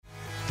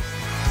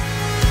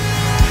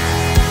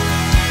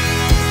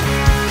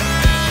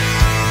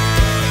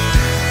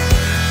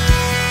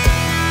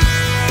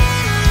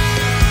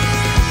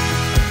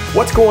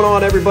What's going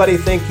on, everybody?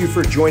 Thank you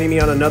for joining me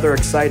on another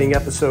exciting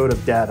episode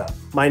of Dad Up.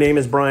 My name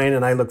is Brian,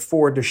 and I look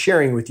forward to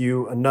sharing with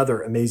you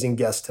another amazing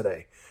guest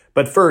today.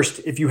 But first,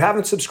 if you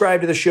haven't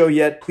subscribed to the show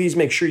yet, please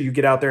make sure you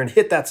get out there and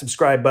hit that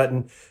subscribe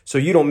button so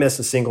you don't miss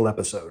a single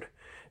episode.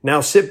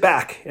 Now sit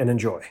back and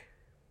enjoy.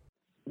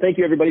 Thank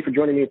you, everybody, for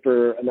joining me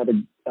for another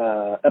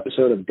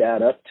episode of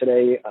Dad Up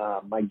today.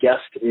 My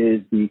guest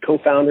is the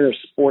co-founder of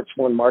Sports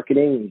One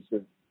Marketing.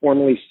 He's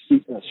formerly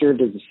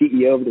served as the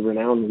CEO of the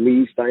renowned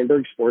Leigh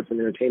Steinberg Sports and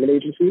Entertainment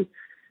Agency,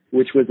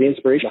 which was the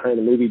inspiration behind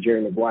the movie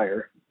Jerry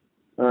Maguire.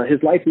 His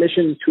life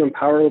mission is to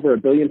empower over 1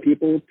 billion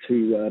people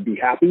to be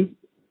happy.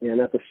 And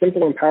that's a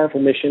simple and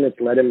powerful mission. It's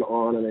led him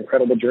on an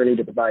incredible journey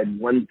to provide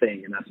one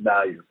thing, and that's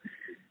value.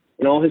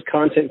 In all his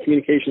content and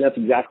communication, that's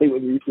exactly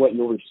what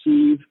you'll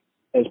receive.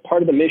 As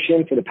part of the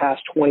mission for the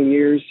past 20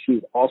 years,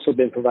 he's also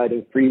been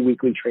providing free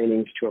weekly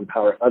trainings to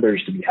empower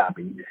others to be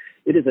happy.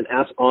 It is an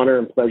honor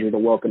and pleasure to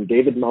welcome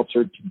David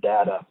Meltzer to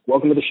Dad Up.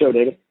 Welcome to the show,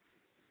 David.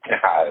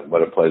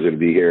 What a pleasure to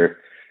be here.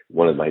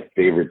 One of my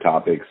favorite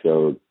topics.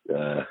 So,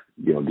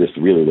 just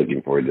really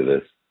looking forward to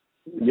this.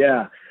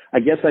 Yeah. I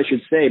guess I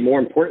should say,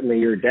 more importantly,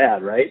 you're a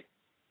dad, right?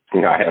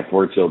 Yeah, I have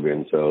 4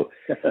 children, so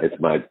it's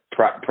my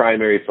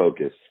primary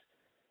focus.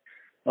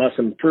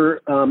 Awesome.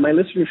 For my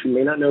listeners who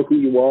may not know who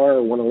you are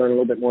or want to learn a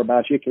little bit more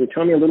about you, can you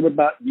tell me a little bit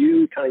about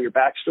you, kind of your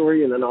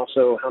backstory, and then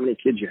also how many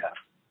kids you have?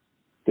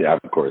 Yeah,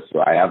 of course. So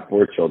I have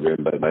 4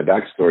 children, but my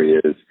backstory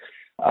is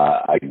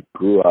I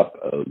grew up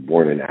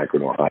born in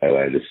Akron, Ohio.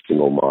 I had a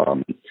single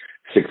mom,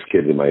 6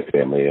 kids in my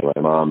family, and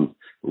my mom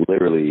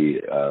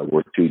literally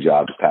worked 2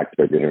 jobs, packed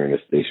our dinner in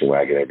a station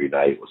wagon every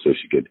night so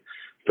she could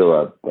fill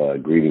up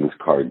greetings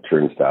card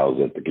turnstiles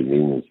at the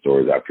convenience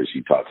stores after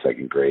she taught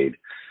 2nd grade.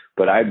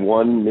 But I had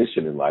one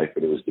mission in life,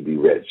 and it was to be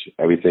rich.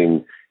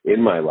 Everything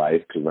in my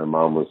life, because my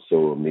mom was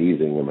so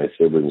amazing and my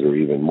siblings were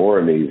even more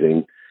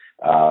amazing,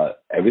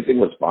 everything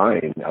was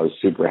fine. I was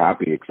super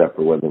happy except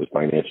for when there was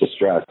financial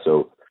stress.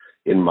 So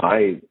in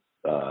my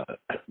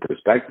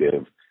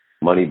perspective,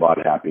 money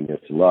bought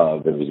happiness and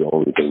love. It was the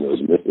only thing that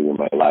was missing in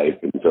my life.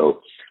 And so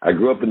I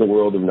grew up in the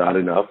world of not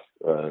enough.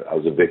 I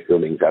was a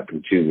victim. Things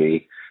happened to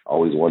me,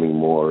 always wanting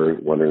more,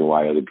 wondering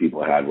why other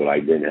people had what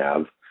I didn't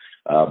have.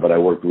 But I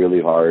worked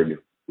really hard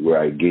where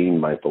I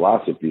gained my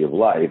philosophy of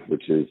life,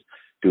 which is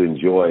to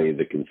enjoy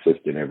the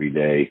consistent,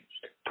 everyday,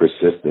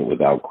 persistent,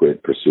 without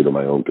quit pursuit of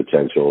my own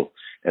potential.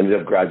 Ended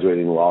up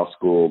graduating law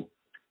school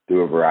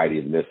through a variety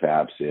of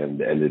mishaps and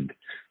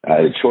I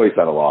had a choice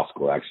out of law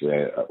school, actually,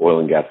 oil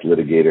and gas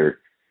litigator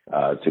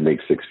to make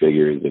 6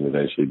 figures and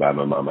eventually buy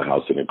my mom a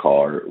house and a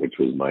car, which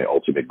was my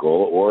ultimate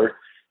goal, or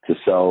to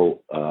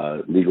sell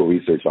legal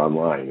research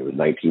online. It was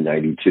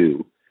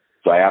 1992.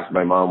 So I asked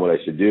my mom what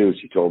I should do.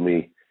 She told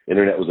me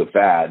internet was a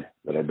fad,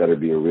 that I better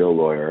be a real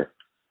lawyer.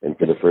 And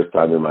for the first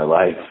time in my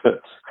life,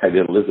 I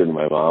didn't listen to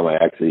my mom. I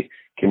actually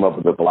came up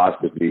with a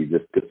philosophy: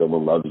 just because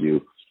someone loves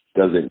you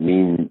doesn't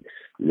mean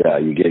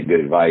you get good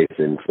advice.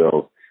 And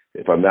so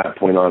from that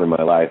point on in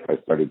my life, I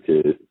started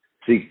to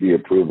seek the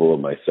approval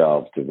of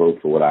myself, to vote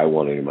for what I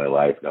wanted in my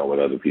life, not what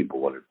other people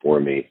wanted for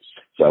me,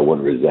 so I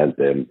wouldn't resent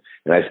them.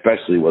 And I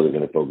especially wasn't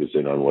going to focus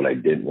in on what I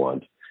didn't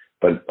want.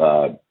 But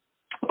I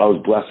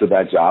was blessed with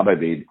that job. I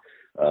made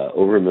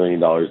over $1 million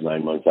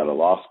 9 months out of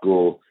law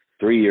school.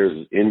 3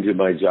 years into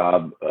my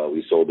job,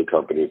 we sold the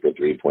company for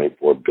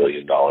 $3.4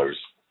 billion.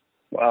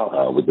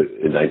 Wow.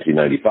 In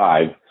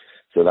 1995.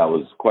 So that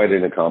was quite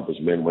an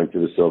accomplishment. Went to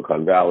the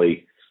Silicon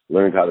Valley,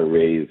 learned how to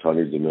raise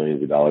hundreds of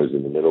millions of dollars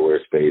in the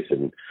middleware space.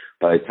 And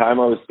by the time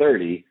I was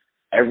 30,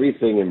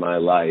 everything in my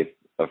life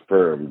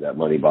affirmed that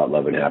money bought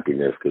love and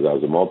happiness, because I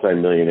was a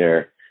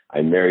multimillionaire.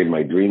 I married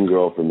my dream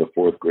girl from the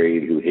 4th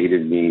grade who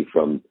hated me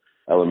from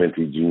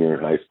elementary,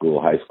 junior, high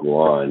school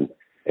on,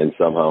 and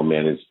somehow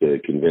managed to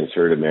convince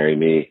her to marry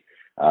me.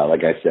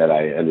 Like I said,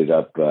 I ended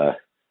up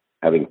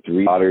having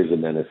 3 daughters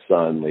and then a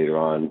son later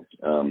on.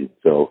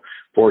 So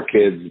 4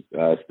 kids,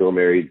 still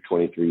married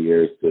 23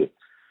 years to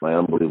my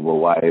unbelievable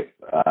wife.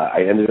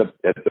 I ended up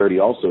at 30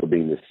 also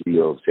being the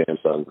CEO of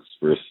Samsung's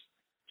first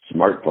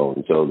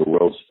smartphone. So the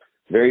world's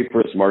very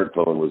first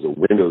smartphone was a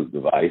Windows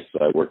device.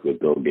 So I worked with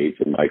Bill Gates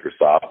and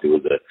Microsoft. It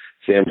was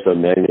a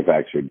Samsung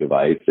manufactured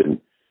device, and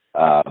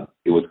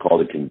it was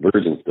called a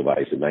convergence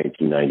device in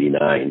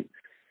 1999.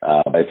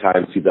 By the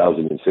time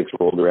 2006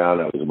 rolled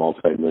around, I was a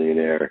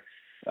multimillionaire,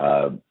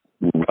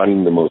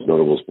 running the most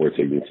notable sports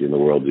agency in the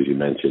world, as you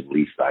mentioned,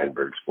 Leigh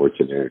Steinberg Sports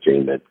and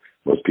Entertainment.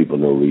 Most people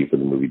know Leigh from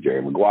the movie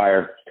Jerry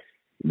Maguire.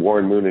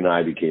 Warren Moon and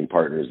I became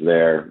partners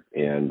there,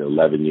 and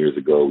 11 years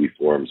ago, we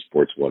formed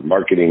Sports One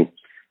Marketing,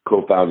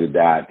 co-founded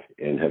that,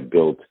 and have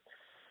built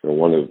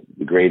one of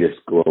the greatest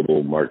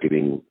global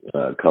marketing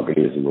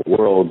companies in the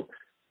world.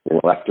 In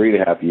the last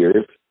 3.5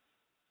 years,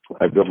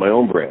 I've built my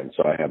own brand.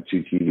 So I have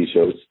 2 TV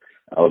shows,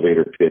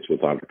 Elevator Pitch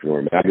with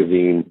Entrepreneur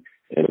Magazine,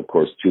 and of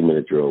course, 2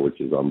 Minute Drill,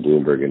 which is on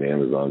Bloomberg and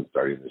Amazon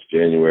starting this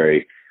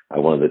January. I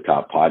have one of the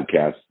top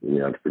podcasts in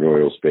the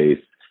entrepreneurial space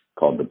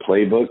called The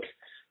Playbook.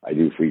 I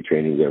do free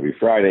trainings every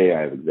Friday.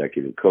 I have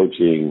executive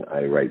coaching.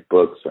 I write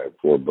books. I have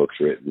 4 books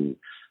written,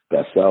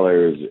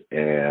 bestsellers,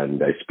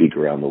 and I speak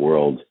around the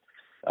world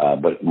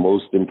But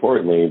most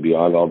importantly,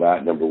 beyond all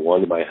that, number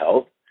one is my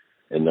health,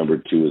 and number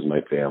two is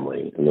my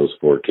family and those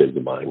four kids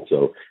of mine.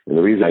 So, and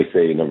the reason I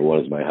say number one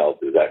is my health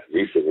is that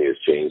recently has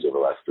changed over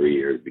the last 3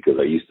 years because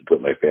I used to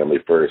put my family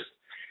first.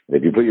 And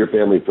if you put your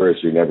family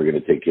first, you're never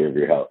going to take care of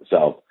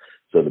yourself.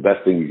 So the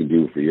best thing you can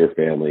do for your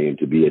family and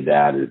to be a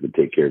dad is to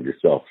take care of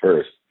yourself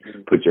first.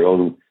 Put your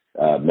own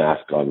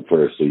mask on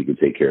first so you can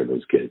take care of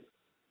those kids.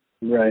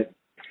 Right.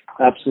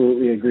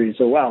 Absolutely agree.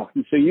 So, wow.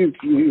 So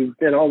you've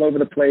been all over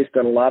the place,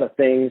 done a lot of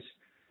things.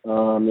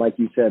 Like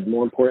you said,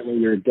 more importantly,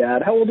 you're a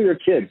dad. How old are your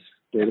kids,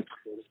 David?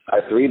 I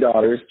have three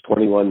daughters,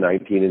 21,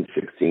 19, and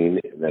 16,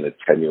 and then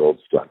a 10-year-old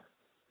son.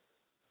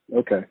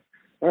 Okay.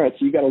 All right.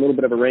 So you got a little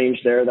bit of a range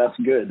there. That's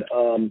good.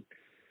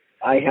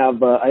 I have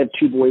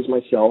two boys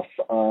myself.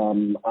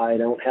 I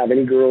don't have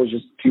any girls,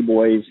 just two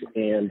boys.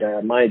 And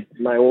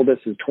my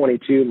oldest is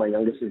 22. My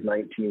youngest is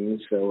 19.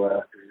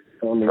 So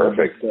I'm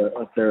perfect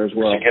up there as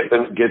well.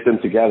 Get them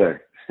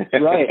together.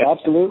 Right.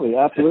 Absolutely.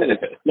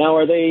 Now,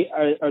 are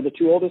the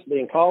two oldest? Are they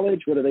in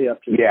college? What are they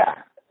up to? Yeah.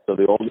 So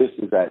the oldest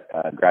is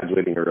at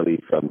graduating early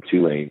from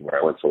Tulane,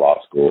 where I went to law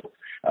school.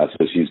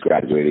 So she's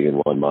graduating in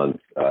 1 month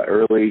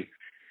early.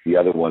 The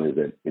other one is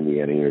at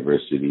Indiana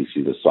University.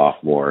 She's a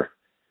sophomore.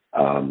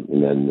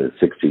 And then the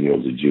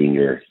 16-year-old's a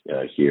junior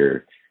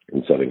here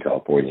in Southern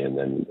California. And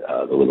then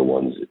the little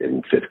one's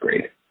in 5th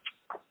grade.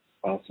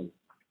 Awesome.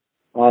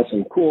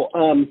 Cool.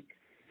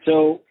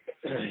 So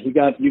you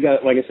got,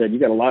 like I said, you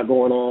got a lot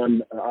going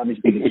on.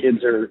 Obviously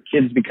the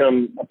kids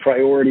become a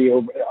priority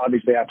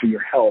obviously after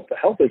your health. The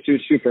health is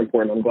super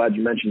important. I'm glad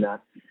you mentioned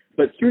that.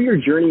 But through your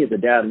journey as a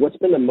dad, what's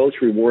been the most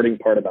rewarding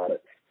part about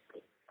it?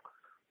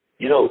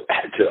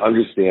 To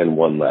understand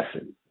one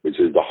lesson, which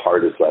is the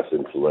hardest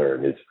lesson to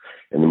learn,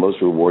 and the most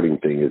rewarding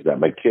thing is that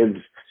my kids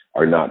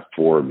are not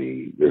for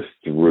me, they're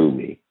through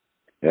me.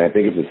 And I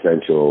think it's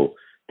essential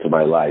to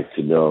my life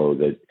to know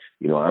that,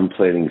 I'm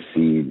planting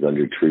seeds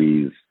under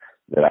trees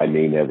that I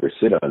may never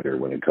sit under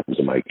when it comes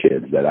to my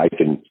kids, that I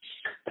can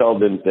tell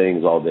them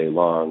things all day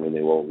long and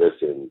they won't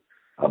listen,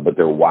 but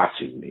they're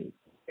watching me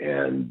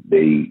and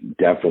they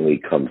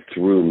definitely come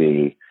through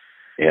me.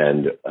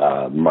 And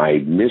my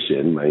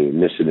mission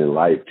in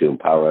life to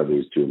empower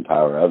others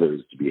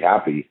to be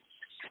happy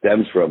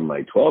stems from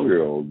my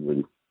 12-year-old,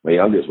 when my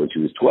youngest, when she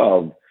was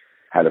 12,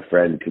 had a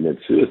friend commit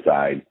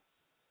suicide.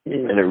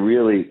 And it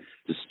really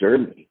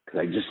disturbed me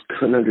because I just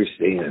couldn't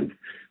understand,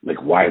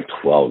 why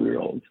a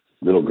 12-year-old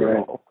little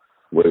girl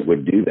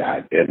would do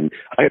that. And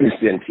I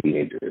understand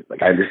teenagers.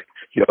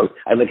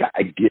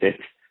 I get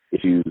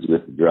issues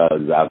with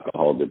drugs,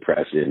 alcohol,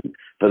 depression,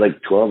 but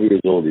 12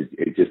 years old,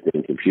 it just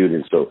didn't compute.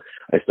 And so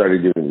I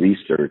started doing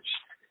research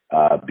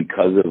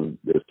because of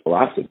this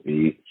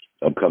philosophy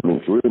of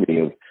coming through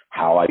me of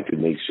how I could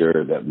make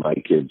sure that my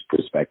kids'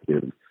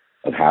 perspective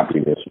of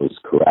happiness was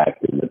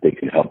correct and that they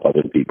could help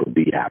other people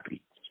be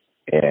happy.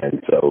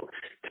 And so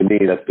to me,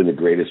 that's been the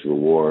greatest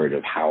reward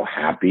of how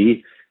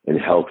happy and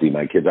healthy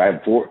my kids are. I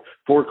have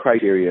four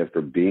criteria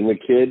for being a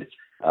kid.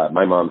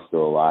 My mom's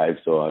still alive,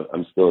 so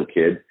I'm still a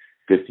kid,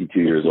 52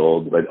 years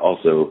old, but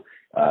also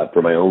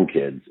for my own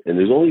kids. And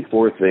there's only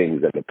four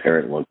things that a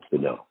parent wants to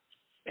know.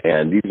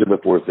 And these are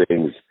the four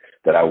things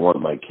that I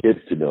want my kids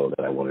to know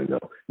that I want to know.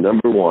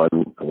 Number one,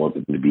 I want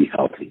them to be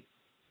healthy.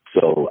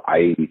 So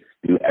I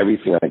do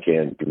everything I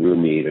can through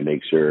me to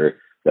make sure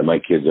that my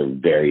kids are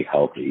very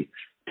healthy.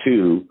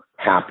 Two,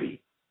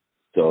 happy.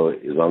 So as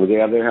long as they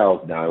have their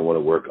health, now I want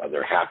to work on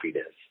their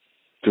happiness.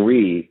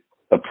 Three,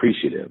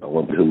 appreciative. I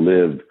want them to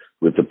live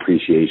with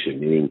appreciation,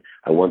 meaning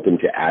I want them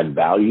to add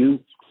value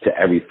to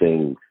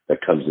everything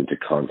that comes into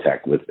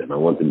contact with them. I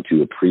want them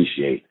to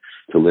appreciate,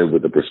 to live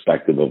with the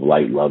perspective of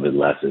light, love, and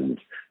lessons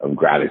of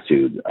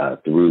gratitude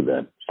through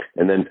them.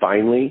 And then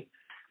finally,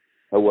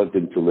 I want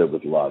them to live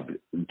with love,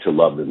 to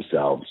love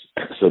themselves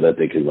so that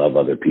they can love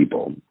other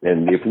people.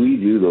 And if we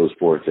do those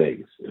four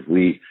things, if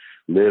we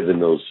live in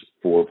those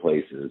four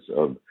places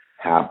of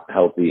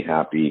healthy,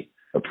 happy,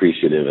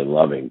 appreciative, and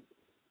loving,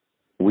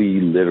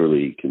 we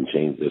literally can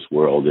change this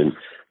world. And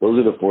those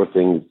are the four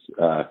things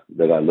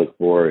that I look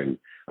for and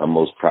I'm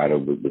most proud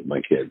of with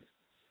my kids.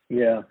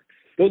 Yeah,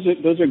 those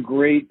are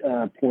great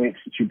points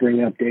that you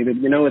bring up, David.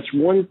 It's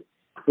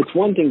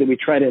one thing that we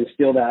try to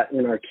instill that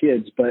in our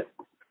kids, but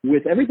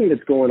with everything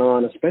that's going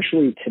on,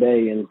 especially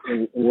today in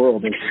the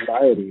world and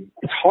society,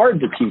 it's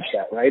hard to teach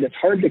that, right? It's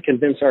hard to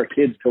convince our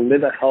kids to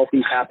live a healthy,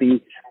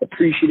 happy,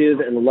 appreciative,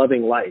 and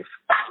loving life.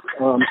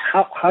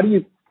 How do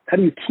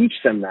you teach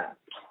them that?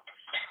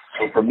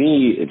 So for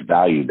me, it's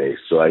value-based.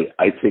 So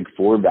I take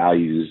four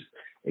values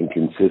and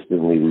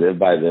consistently live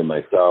by them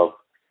myself,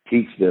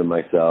 teach them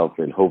myself,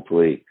 and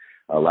hopefully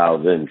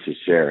allow them to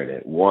share in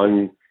it.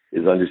 One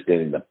is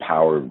understanding the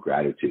power of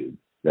gratitude,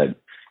 that,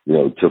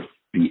 to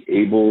be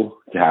able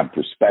to have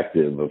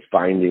perspective of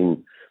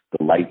finding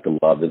the light, the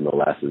love, and the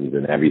lessons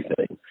in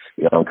everything.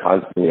 I'm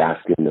constantly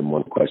asking them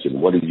one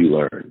question: what did you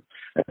learn?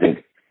 I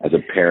think as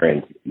a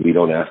parent, we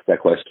don't ask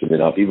that question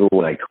enough. Even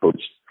when I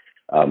coached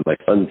my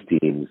son's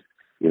teams,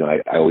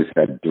 I always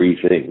had three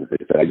things. I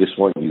said, I just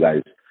want you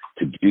guys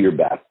to do your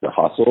best, to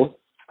hustle.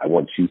 I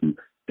want you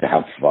to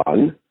have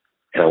fun,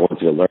 and I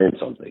want you to learn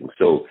something.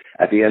 So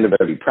at the end of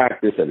every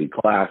practice, every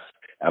class,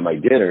 at my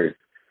dinners,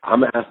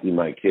 I'm asking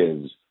my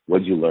kids,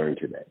 what'd you learn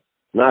today?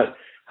 Not,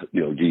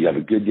 do you have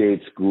a good day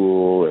at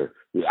school? Or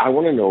I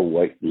want to know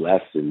what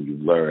lesson you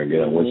learned,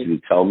 and I want you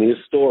to tell me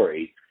a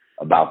story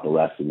about the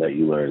lesson that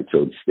you learned,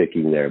 so it's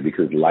sticking there,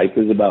 because life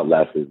is about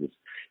lessons,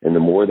 and the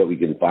more that we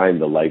can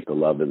find the light, the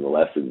love, and the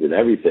lessons in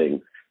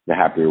everything, the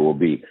happier we'll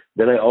be.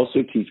 Then I also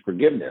teach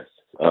forgiveness.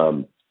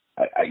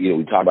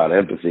 We talk about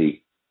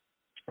empathy.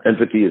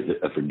 Empathy is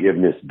a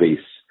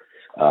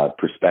forgiveness-based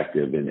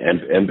perspective, and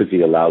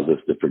empathy allows us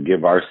to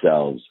forgive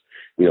ourselves.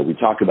 We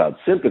talk about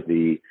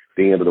sympathy,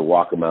 being able to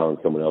walk them out in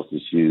someone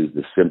else's shoes,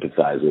 to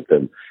sympathize with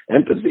them.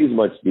 Empathy is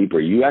much deeper.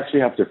 You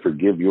actually have to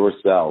forgive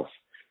yourself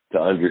to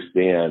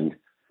understand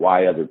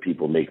why other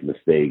people make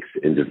mistakes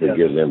and to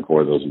forgive them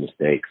for those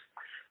mistakes.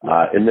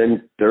 And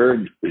then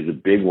third is a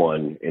big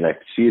one, and I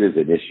see it as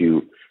an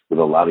issue with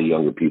a lot of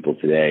younger people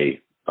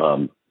today.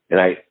 And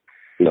I,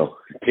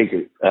 take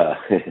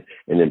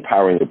an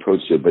empowering approach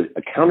to it, but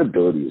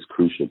accountability is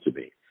crucial to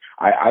me.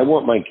 I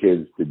want my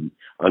kids to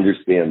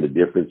understand the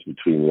difference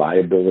between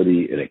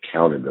liability and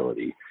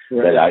accountability.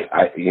 Right. That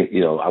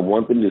I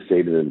want them to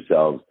say to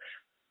themselves,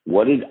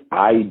 what did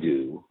I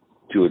do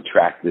to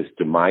attract this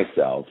to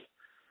myself,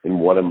 and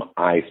what am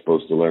I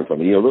supposed to learn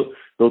from it?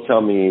 They'll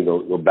tell me,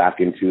 they'll back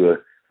into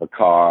a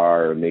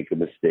car or make a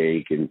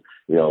mistake, and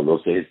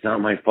they'll say, it's not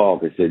my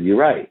fault. I said, you're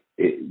right.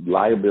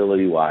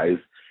 Liability wise,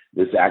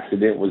 this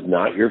accident was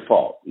not your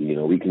fault.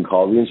 We can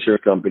call the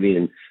insurance company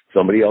and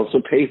somebody else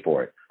will pay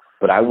for it.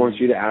 But I want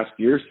you to ask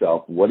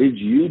yourself, what did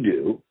you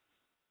do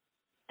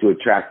to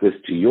attract this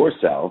to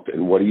yourself,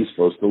 and what are you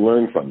supposed to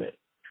learn from it,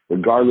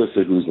 regardless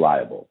of who's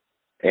liable?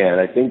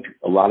 And I think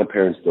a lot of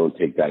parents don't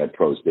take that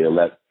approach. They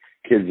let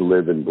kids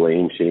live in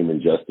blame, shame,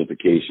 and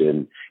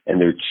justification,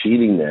 and they're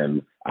cheating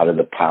them out of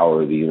the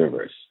power of the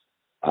universe.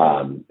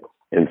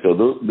 And so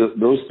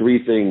those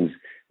three things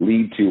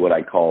lead to what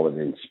I call an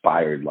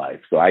inspired life.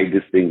 So I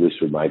distinguish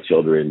with my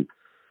children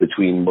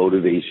between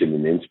motivation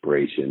and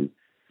inspiration.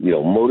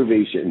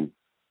 Motivation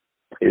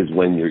is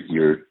when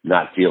you're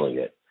not feeling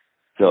it.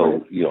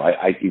 So,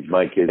 I teach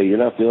my kids, hey, you're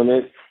not feeling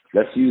it?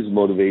 Let's use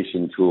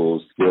motivation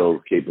tools,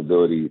 skills,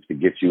 capabilities to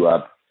get you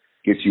up,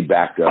 get you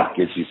back up,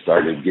 get you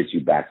started, get you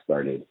back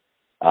started.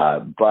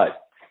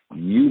 But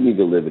you need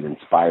to live an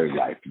inspired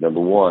life. Number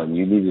one,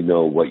 you need to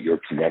know what you're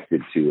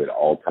connected to at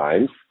all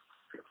times.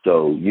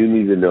 So you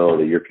need to know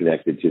that you're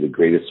connected to the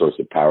greatest source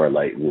of power,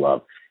 light, and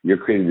love. You're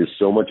created with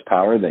so much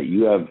power that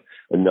you have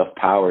enough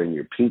power in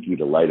your pinky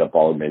to light up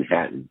all of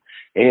Manhattan.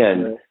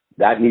 And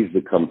that needs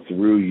to come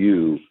through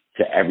you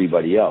to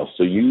everybody else.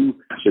 So you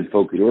should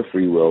focus your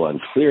free will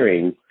on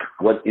clearing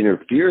what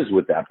interferes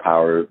with that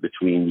power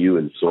between you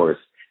and source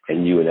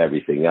and you and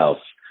everything else.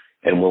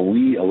 And when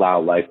we allow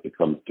life to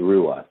come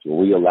through us, when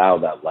we allow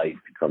that light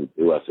to come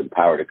through us and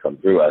power to come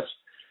through us,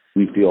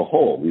 we feel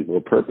whole, we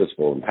feel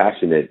purposeful and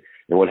passionate.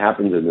 And what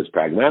happens in this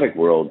pragmatic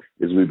world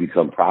is we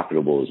become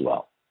profitable as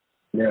well.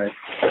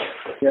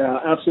 Yeah,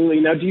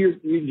 absolutely. Now, do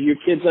your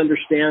kids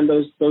understand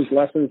those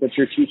lessons that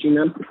you're teaching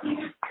them?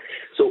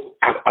 So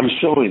I'm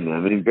showing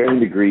them, and in varying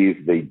degrees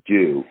they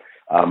do.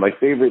 My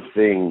favorite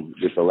thing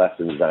with the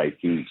lessons that I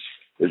teach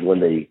is when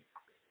they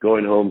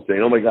going home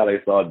saying, oh my God,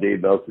 I saw a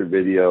Dave Meltzer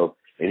video,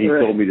 and he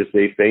told me to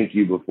say thank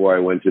you before I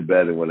went to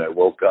bed and when I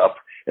woke up.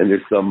 And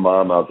there's some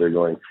mom out there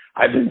going,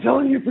 I've been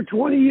telling you for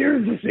 20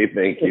 years to say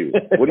thank you.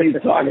 What are you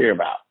talking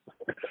about?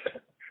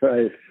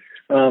 Right.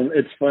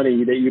 It's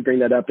funny that you bring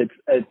that up. It's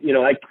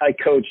I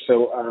coach,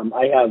 so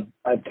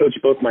I've coached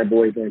both my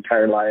boys their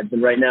entire lives,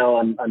 and right now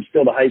I'm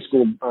still the high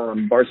school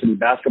varsity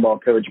basketball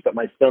coach. But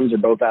my sons are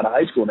both out of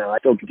high school now. I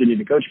still continue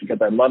to coach because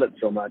I love it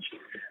so much.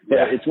 But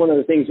it's one of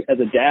the things as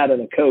a dad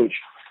and a coach.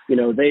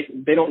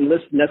 They don't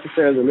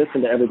necessarily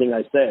listen to everything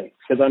I say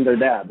because I'm their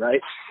dad, right?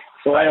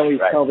 So I always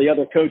tell the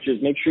other coaches,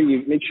 make sure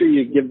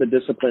you give the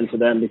discipline to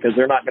them because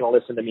they're not going to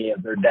listen to me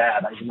as their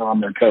dad. I know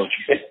I'm their coach.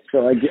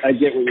 So I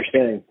get what you're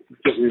saying.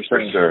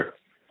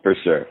 For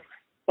sure.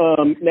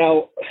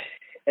 Now,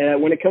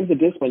 when it comes to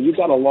discipline, you've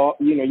got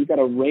you've got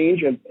a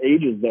range of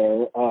ages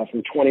there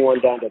from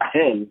 21 down to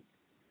 10.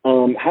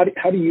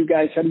 How do you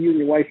and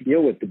your wife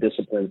deal with the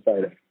discipline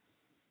side of it?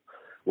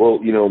 Well,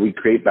 we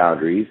create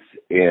boundaries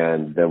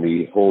and then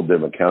we hold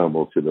them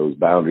accountable to those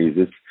boundaries.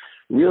 It's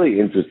really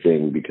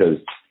interesting because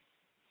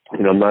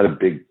I'm not a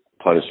big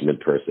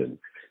punishment person.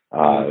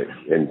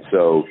 And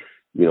so,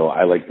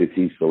 I like to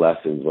teach the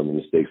lessons when the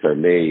mistakes are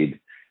made.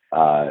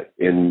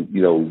 And,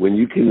 when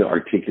you can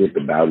articulate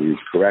the boundaries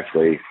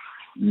correctly,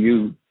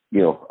 you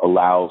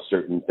allow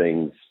certain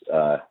things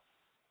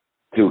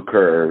to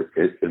occur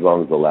as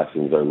long as the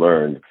lessons are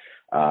learned.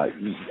 I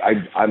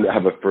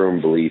have a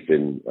firm belief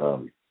in,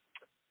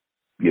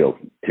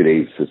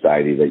 today's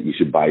society that you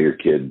should buy your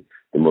kid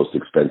the most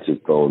expensive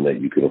phone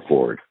that you can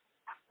afford.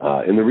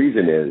 And the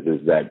reason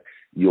is that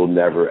you'll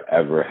never,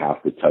 ever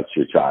have to touch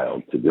your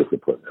child to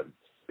discipline them.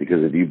 Because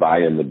if you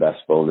buy them the best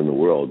phone in the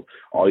world,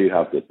 all you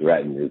have to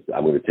threaten is,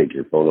 I'm going to take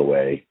your phone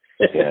away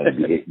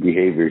and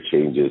behavior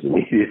changes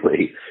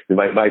immediately.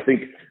 I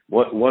think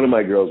one of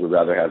my girls would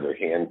rather have their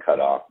hand cut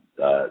off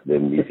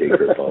than me take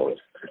her phone,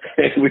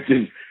 which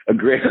is a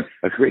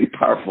great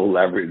powerful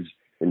leverage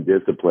and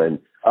discipline.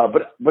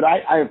 But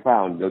I have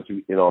found,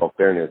 in all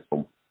fairness,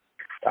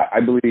 I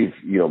believe,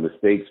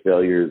 mistakes,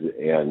 failures,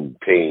 and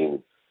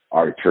pain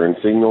are turn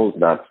signals,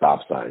 not stop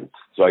signs.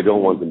 So I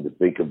don't want them to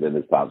think of them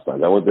as stop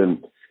signs. I want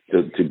them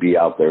to be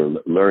out there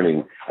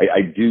learning.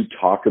 I do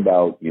talk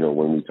about,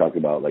 when we talk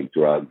about like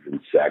drugs and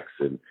sex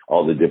and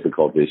all the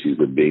difficult issues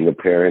of being a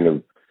parent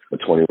of a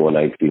 21,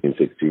 19, and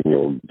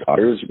 16-year-old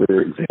daughters,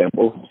 for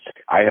example,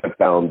 I have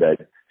found that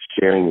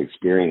sharing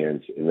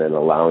experience and then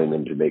allowing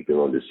them to make their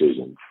own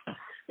decisions.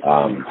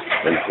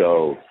 And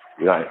so,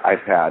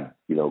 I've had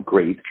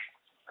great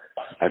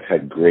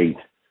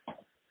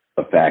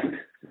effect,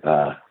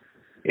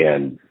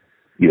 and,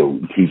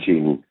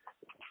 teaching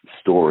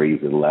stories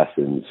and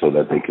lessons so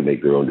that they can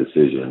make their own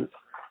decisions,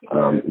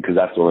 because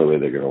that's the only way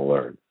they're going to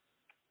learn.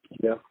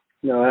 Yeah,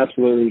 no,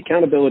 absolutely.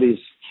 Accountability is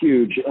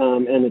huge.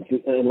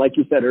 And like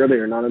you said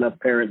earlier, not enough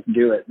parents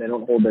do it. They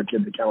don't hold their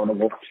kids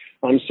accountable.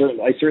 I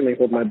certainly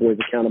hold my boys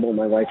accountable.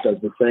 My wife does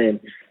the same.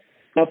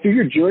 Now, through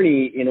your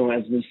journey,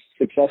 as this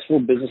successful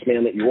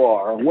businessman that you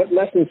are, what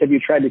lessons have you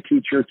tried to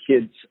teach your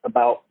kids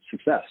about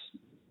success?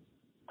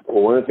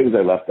 Well, one of the things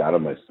I left out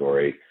of my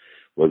story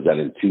was that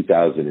in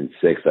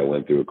 2006, I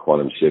went through a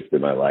quantum shift in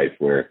my life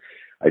where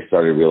I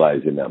started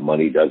realizing that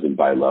money doesn't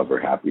buy love or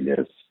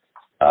happiness.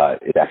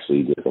 It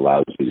actually just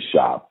allows you to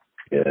shop.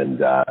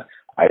 And I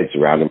had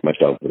surrounded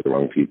myself with the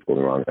wrong people and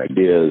the wrong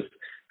ideas.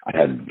 I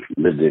had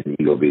lived in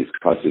ego-based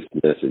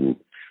consciousness and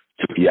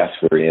took yes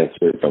for an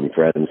answer from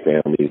friends,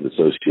 families,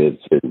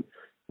 associates, and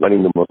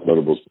running the most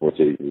notable sports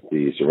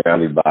agency,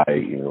 surrounded by,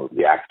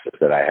 the access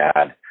that I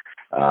had.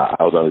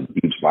 I was on a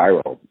deep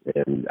spiral,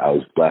 and I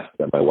was blessed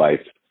that my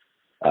wife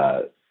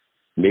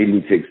made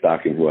me take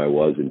stock in who I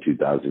was in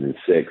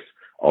 2006.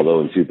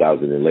 Although in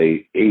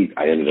 2008,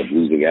 I ended up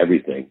losing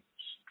everything,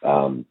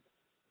 over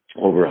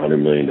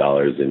 $100 million,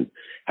 and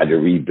had to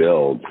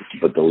rebuild.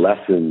 But the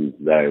lessons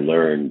that I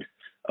learned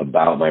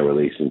about my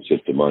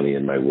relationship to money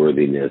and my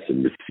worthiness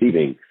and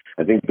receiving,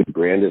 I think the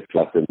grandest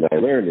lesson that I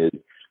learned is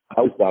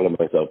I always thought of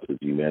myself as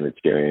a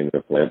humanitarian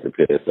or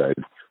philanthropist.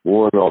 I'd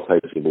won all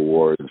types of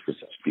awards for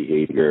such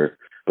behavior.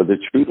 But the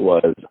truth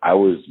was I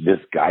was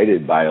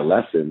misguided by a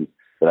lesson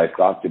that I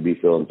thought to be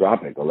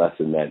philanthropic, a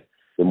lesson that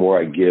the more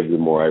I give, the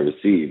more I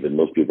receive. And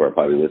most people are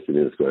probably listening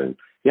to this going,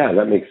 yeah,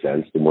 that makes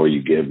sense. The more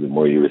you give, the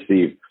more you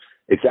receive.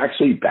 It's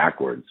actually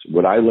backwards.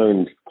 What I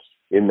learned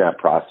in that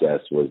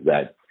process was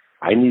that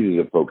I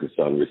needed to focus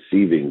on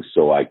receiving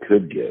so I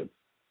could give.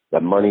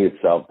 That money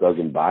itself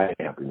doesn't buy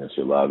happiness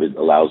or love. It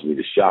allows me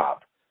to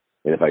shop.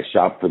 And if I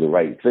shop for the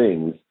right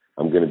things,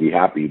 I'm going to be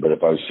happy. But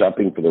if I was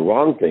shopping for the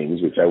wrong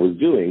things, which I was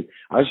doing,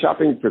 I was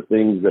shopping for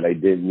things that I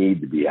didn't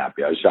need to be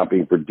happy. I was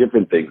shopping for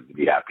different things to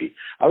be happy.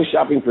 I was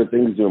shopping for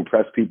things to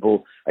impress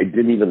people I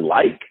didn't even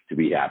like to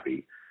be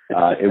happy.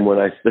 And when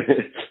I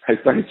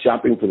started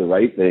shopping for the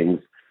right things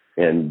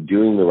and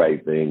doing the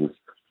right things,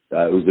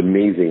 it was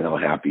amazing how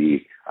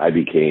happy I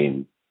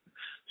became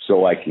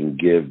so I can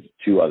give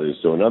to others.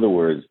 So in other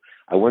words,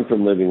 I went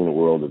from living in a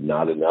world of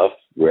not enough,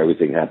 where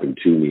everything happened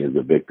to me as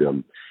a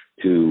victim,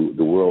 to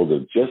the world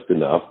of just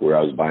enough, where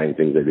I was buying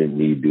things I didn't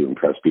need to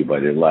impress people I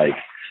didn't like,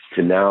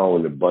 to now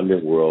an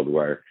abundant world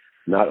where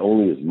not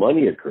only is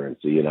money a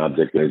currency, an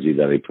object energy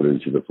that I put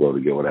into the flow to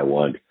get what I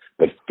want,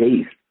 but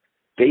faith.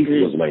 Faith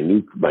was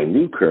my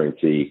new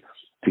currency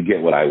to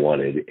get what I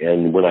wanted.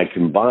 And when I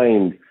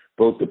combined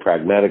both the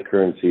pragmatic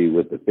currency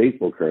with the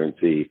faithful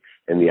currency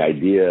and the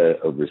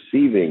idea of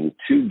receiving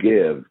to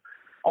give,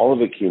 all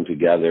of it came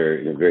together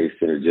in a very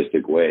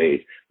synergistic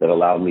way that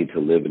allowed me to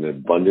live in an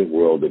abundant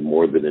world of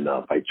more than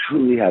enough. I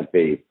truly have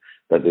faith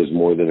that there's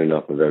more than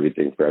enough of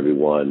everything for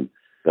everyone,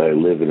 that I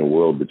live in a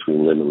world between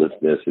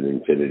limitlessness and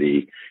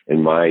infinity.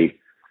 And my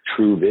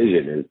true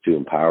vision is to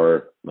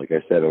empower, like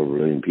I said, over 1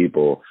 million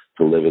people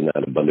to live in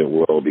that abundant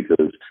world,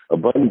 because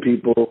abundant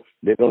people,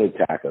 they don't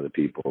attack other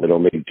people. They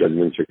don't make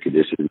judgments or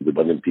conditions.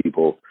 Abundant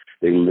people,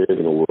 they live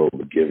in a world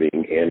of giving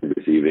and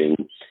receiving,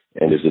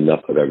 and there's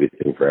enough of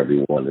everything for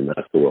everyone, and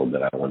that's the world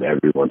that I want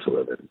everyone to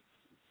live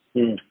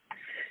in.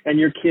 And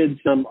your kids,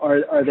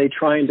 are they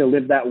trying to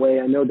live that way?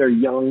 I know they're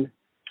young,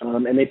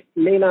 and they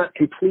may not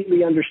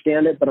completely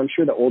understand it, but I'm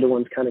sure the older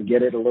ones kind of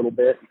get it a little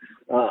bit.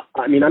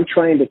 I'm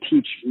trying to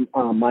teach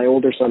my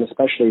older son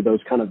especially those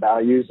kind of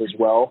values as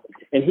well,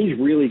 and he's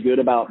really good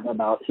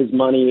about his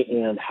money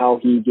and how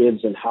he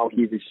gives and how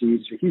he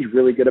receives. He's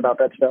really good about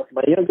that stuff.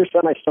 My younger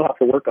son, I still have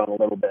to work on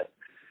a little bit,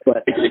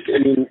 but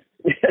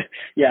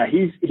yeah,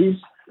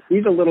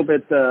 he's a little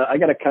bit. I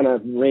got to kind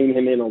of rein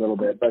him in a little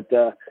bit. But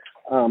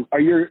are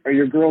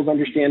your girls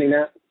understanding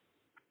that?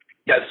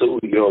 Yeah, so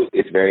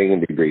it's varying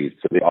in degrees.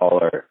 So they all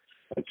are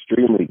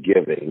extremely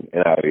giving,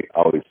 and I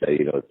always say,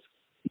 it's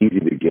easy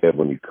to give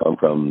when you come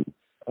from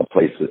a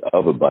place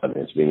of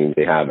abundance, meaning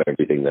they have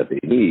everything that they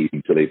need,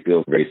 so they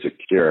feel very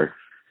secure.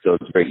 So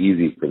it's very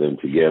easy for them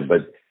to give.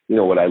 But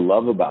what I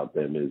love about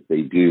them is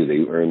they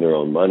earn their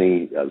own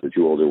money. The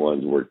two older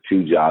ones worked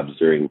two jobs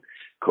during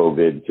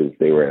COVID since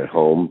they were at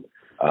home,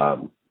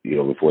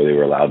 before they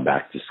were allowed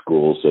back to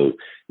school. So,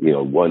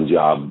 one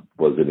job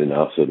wasn't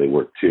enough, so they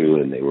worked two,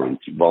 and they were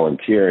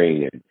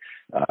volunteering. And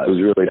it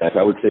was really nice.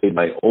 I would say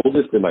my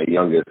oldest and my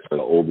youngest are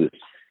the oldest,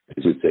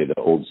 as you'd say,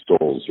 the old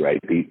souls, right?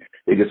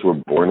 They just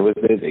were born with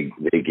it.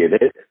 They get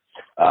it.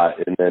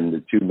 And then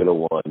the two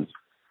middle ones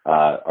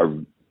are,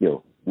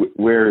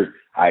 where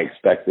I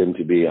expect them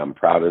to be. I'm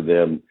proud of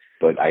them,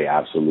 but I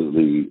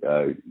absolutely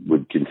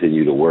would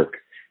continue to work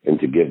and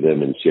to give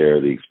them and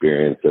share the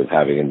experience of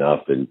having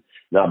enough and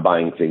not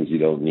buying things you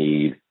don't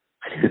need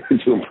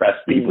to impress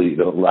people you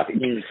don't like.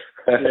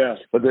 Yeah.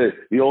 But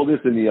the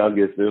oldest and the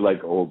youngest, they're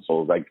like old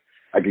souls. Like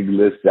I could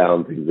list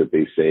down things that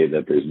they say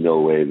that there's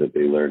no way that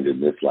they learned in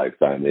this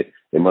lifetime.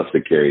 They must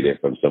have carried it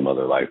from some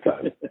other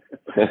lifetime.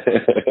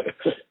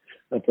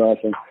 That's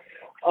awesome.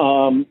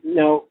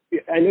 Now,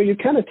 I know you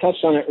kind of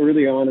touched on it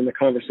early on in the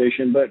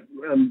conversation, but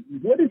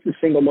what is the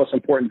single most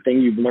important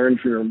thing you've learned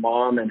from your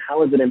mom, and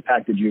how has it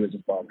impacted you as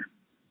a father?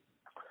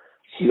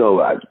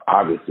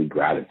 Obviously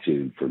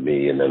gratitude for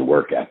me, and then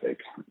work ethic.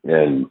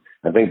 And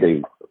I think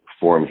they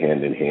form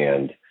hand in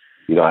hand.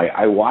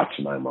 I watch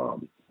my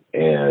mom,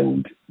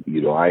 and,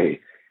 I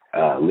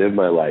live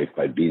my life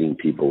by beating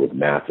people with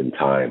math and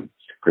time,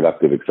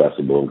 productive,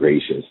 accessible, and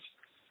gracious.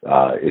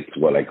 It's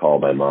what I call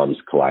my mom's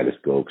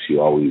kaleidoscope. She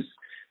always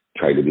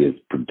tried to be as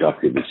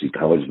productive as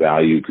how much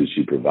value could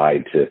she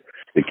provide to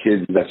the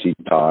kids that she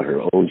taught,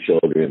 her own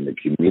children, the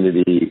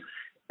community,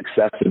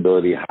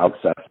 accessibility, how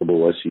accessible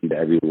was she to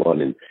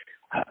everyone, and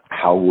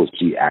how was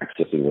she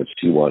accessing what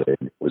she wanted,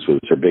 which was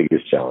her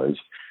biggest challenge.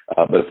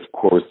 But of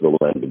course, the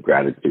lens of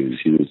gratitude.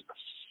 She was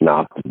an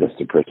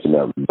optimistic person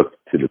that looked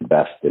to the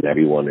best in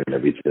everyone and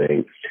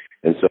everything.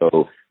 And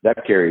so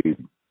that carried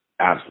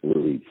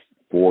absolutely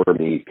for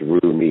me,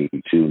 through me,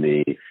 to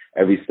me,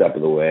 every step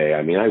of the way.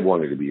 I mean, I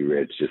wanted to be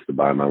rich just to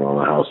buy my mom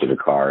a house and a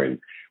car. And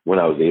when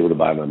I was able to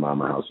buy my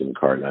mom a house and a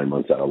car 9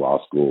 months out of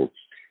law school,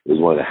 it was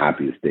one of the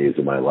happiest days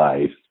of my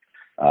life.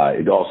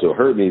 It also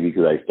hurt me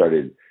because I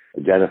started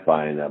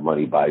identifying that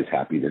money buys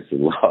happiness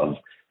and love.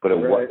 But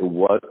it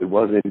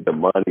wasn't the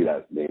money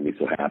that made me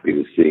so happy,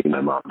 was seeing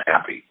my mom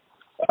happy.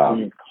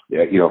 I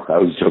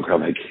always joke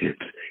around my kids.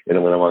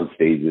 And when I'm on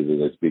stages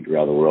and I speak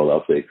around the world,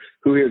 I'll say,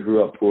 who here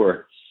grew up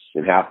poor?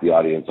 And half the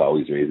audience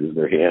always raises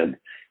their hand.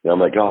 And I'm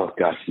like, oh,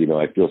 gosh,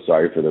 I feel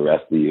sorry for the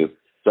rest of you.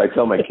 So I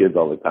tell my kids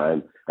all the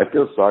time, I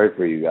feel sorry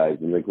for you guys.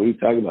 And like, what are you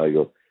talking about? I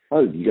go,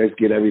 oh, you guys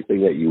get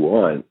everything that you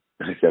want.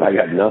 I said, I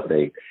got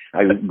nothing.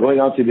 Going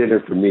out to dinner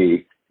for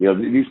me,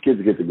 these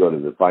kids get to go to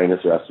the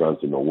finest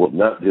restaurants in the world,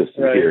 not just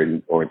here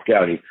in Orange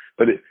County,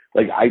 but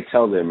I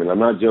tell them, and I'm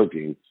not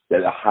joking,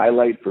 that a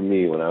highlight for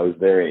me when I was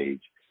their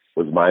age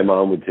was my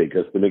mom would take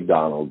us to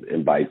McDonald's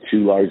and buy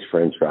 2 large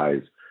French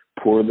fries,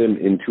 pour them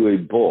into a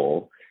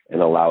bowl,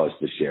 and allow us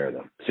to share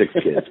them. 6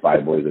 kids,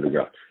 5 boys and a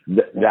girl.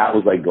 That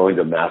was like going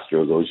to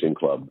Mastro's Ocean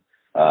Club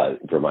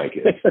for my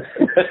kids.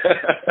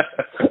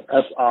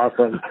 That's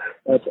awesome.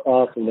 That's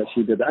awesome that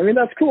she did that. I mean,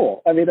 that's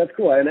cool.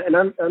 And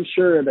I'm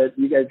sure that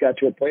you guys got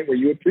to a point where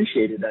you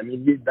appreciated it. I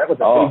mean, that was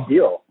a big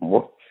deal.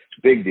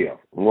 Big deal.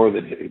 More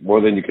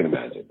than you can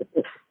imagine.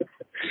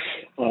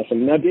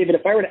 Awesome. Now, David,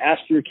 if I were to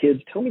ask your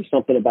kids, tell me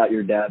something about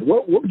your dad,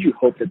 what would you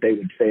hope that they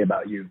would say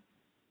about you?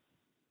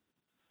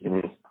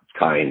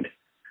 Kind.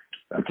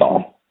 That's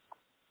all.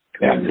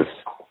 Yeah,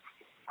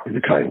 he's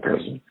a kind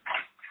person.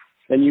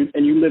 And you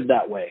live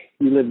that way.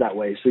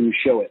 So you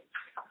show it.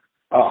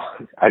 Oh,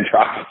 I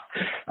try.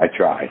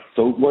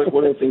 So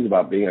one of the things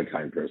about being a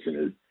kind person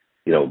is,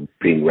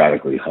 being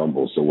radically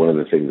humble. So one of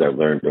the things I've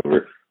learned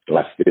over the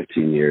last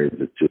 15 years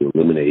is to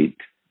eliminate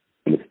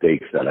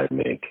mistakes that I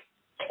make.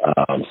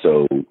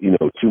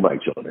 To my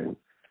children,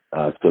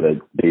 so that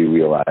they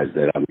realize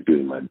that I'm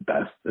doing my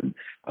best and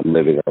I'm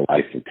living a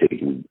life of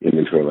taking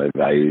inventory of my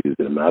values,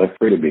 and I'm not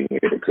afraid of being a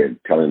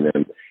hypocrite, telling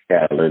them,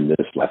 hey, I learned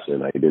this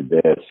lesson, I did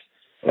this.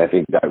 And I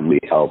think that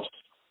really helps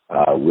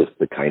with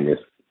the kindness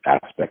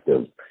aspect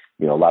of,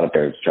 a lot of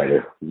parents try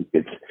to,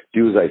 it's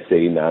do as I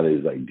say, not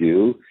as I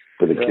do,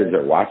 but the kids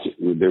are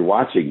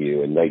watching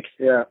you. And I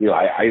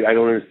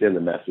don't understand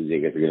the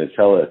messaging. If you're going to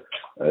tell a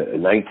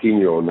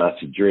 19-year-old not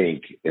to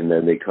drink, and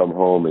then they come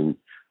home and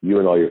you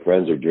and all your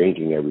friends are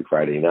drinking every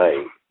Friday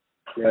night,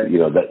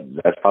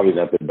 that's probably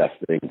not the best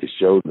thing to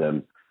show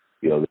them.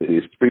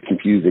 It's pretty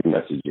confusing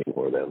messaging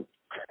for them.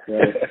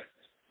 Right.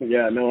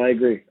 Yeah, no, I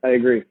agree.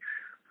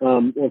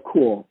 Well,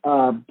 cool.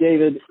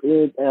 David,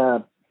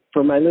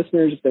 for my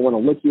listeners, if they want to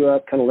look you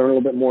up, kind of learn a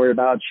little bit more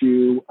about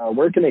you,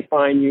 where can they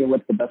find you?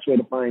 What's the best way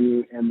to find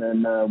you? And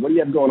then what do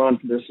you have going on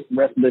for this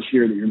rest of this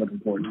year that you're looking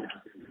forward to?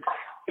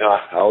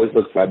 I always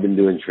I've been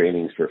doing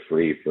trainings for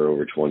free for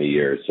over 20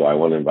 years. So I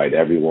want to invite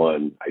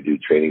everyone. I do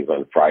trainings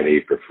on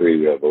Friday for free.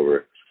 We have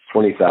over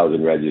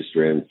 20,000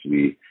 registrants.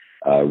 We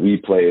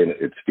replay it.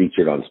 It's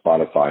featured on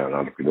Spotify, on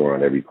Entrepreneur,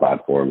 on every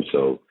platform.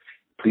 So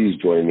please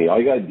join me. All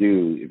you got to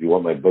do, if you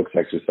want my books,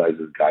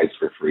 exercises, guides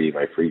for free,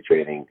 my free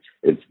training,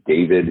 it's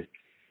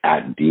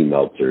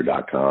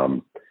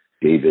david@dmeltzer.com.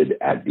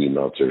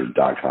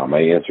 david@dmeltzer.com. I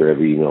answer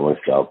every email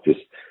myself.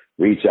 Just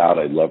reach out.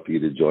 I'd love for you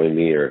to join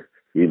me or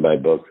read my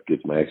books,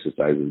 get my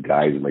exercises,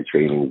 guides, and my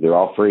trainings. They're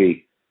all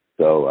free.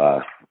 So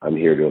I'm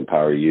here to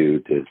empower you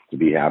to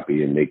be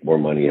happy and make more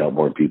money, help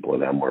more people,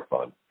 and have more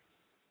fun.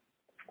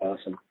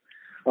 Awesome.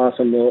 Well,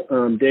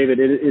 David,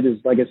 it is,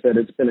 like I said,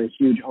 it's been a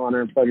huge honor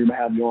and pleasure to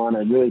have you on. I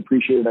really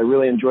appreciate it. I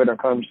really enjoyed our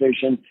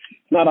conversation.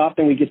 It's not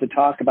often we get to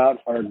talk about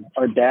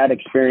our dad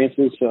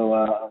experiences, so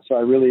I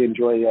really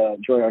enjoy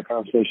our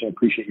conversation. I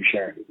appreciate you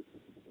sharing.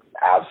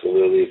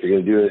 Absolutely. If you're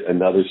going to do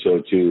another show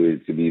too,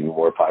 it's going to be even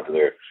more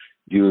popular.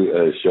 Do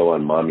a show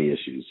on mommy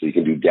issues. So you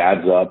can do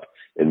Dad's Up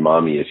and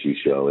Mommy Issue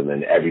show, and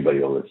then everybody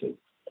will listen.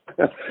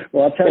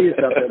 Well, I'll tell you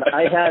something.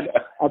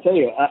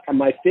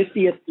 My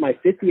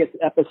 50th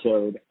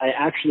episode, I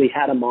actually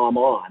had a mom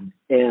on,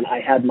 and I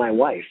had my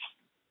wife.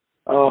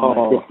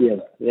 Oh,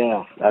 50th.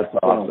 Yeah. That's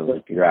awesome.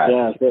 Yeah, congrats.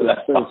 Yeah,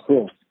 that was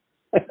cool.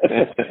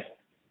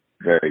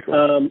 Very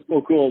cool.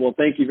 Well, cool. Well,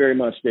 thank you very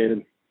much,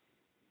 David.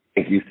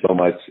 Thank you so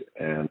much,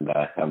 and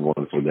have a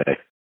wonderful day.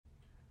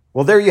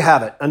 Well, there you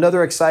have it.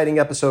 Another exciting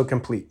episode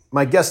complete.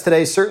 My guest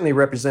today certainly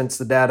represents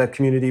the data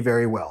community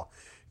very well.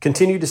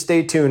 Continue to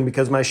stay tuned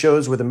because my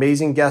shows with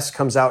amazing guests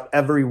comes out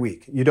every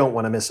week. You don't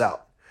want to miss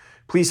out.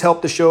 Please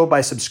help the show by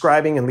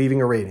subscribing and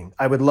leaving a rating.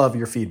 I would love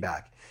your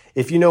feedback.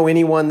 If you know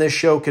anyone this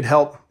show could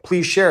help,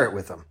 please share it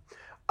with them.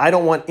 I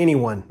don't want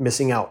anyone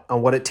missing out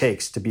on what it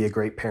takes to be a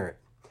great parent.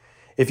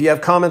 If you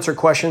have comments or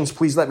questions,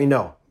 please let me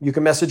know. You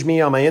can message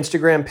me on my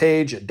Instagram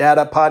page at Dad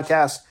Up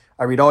Podcast.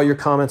 I read all your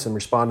comments and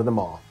respond to them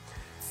all.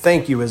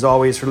 Thank you, as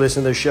always, for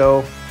listening to the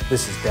show.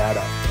 This is Dad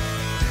Up.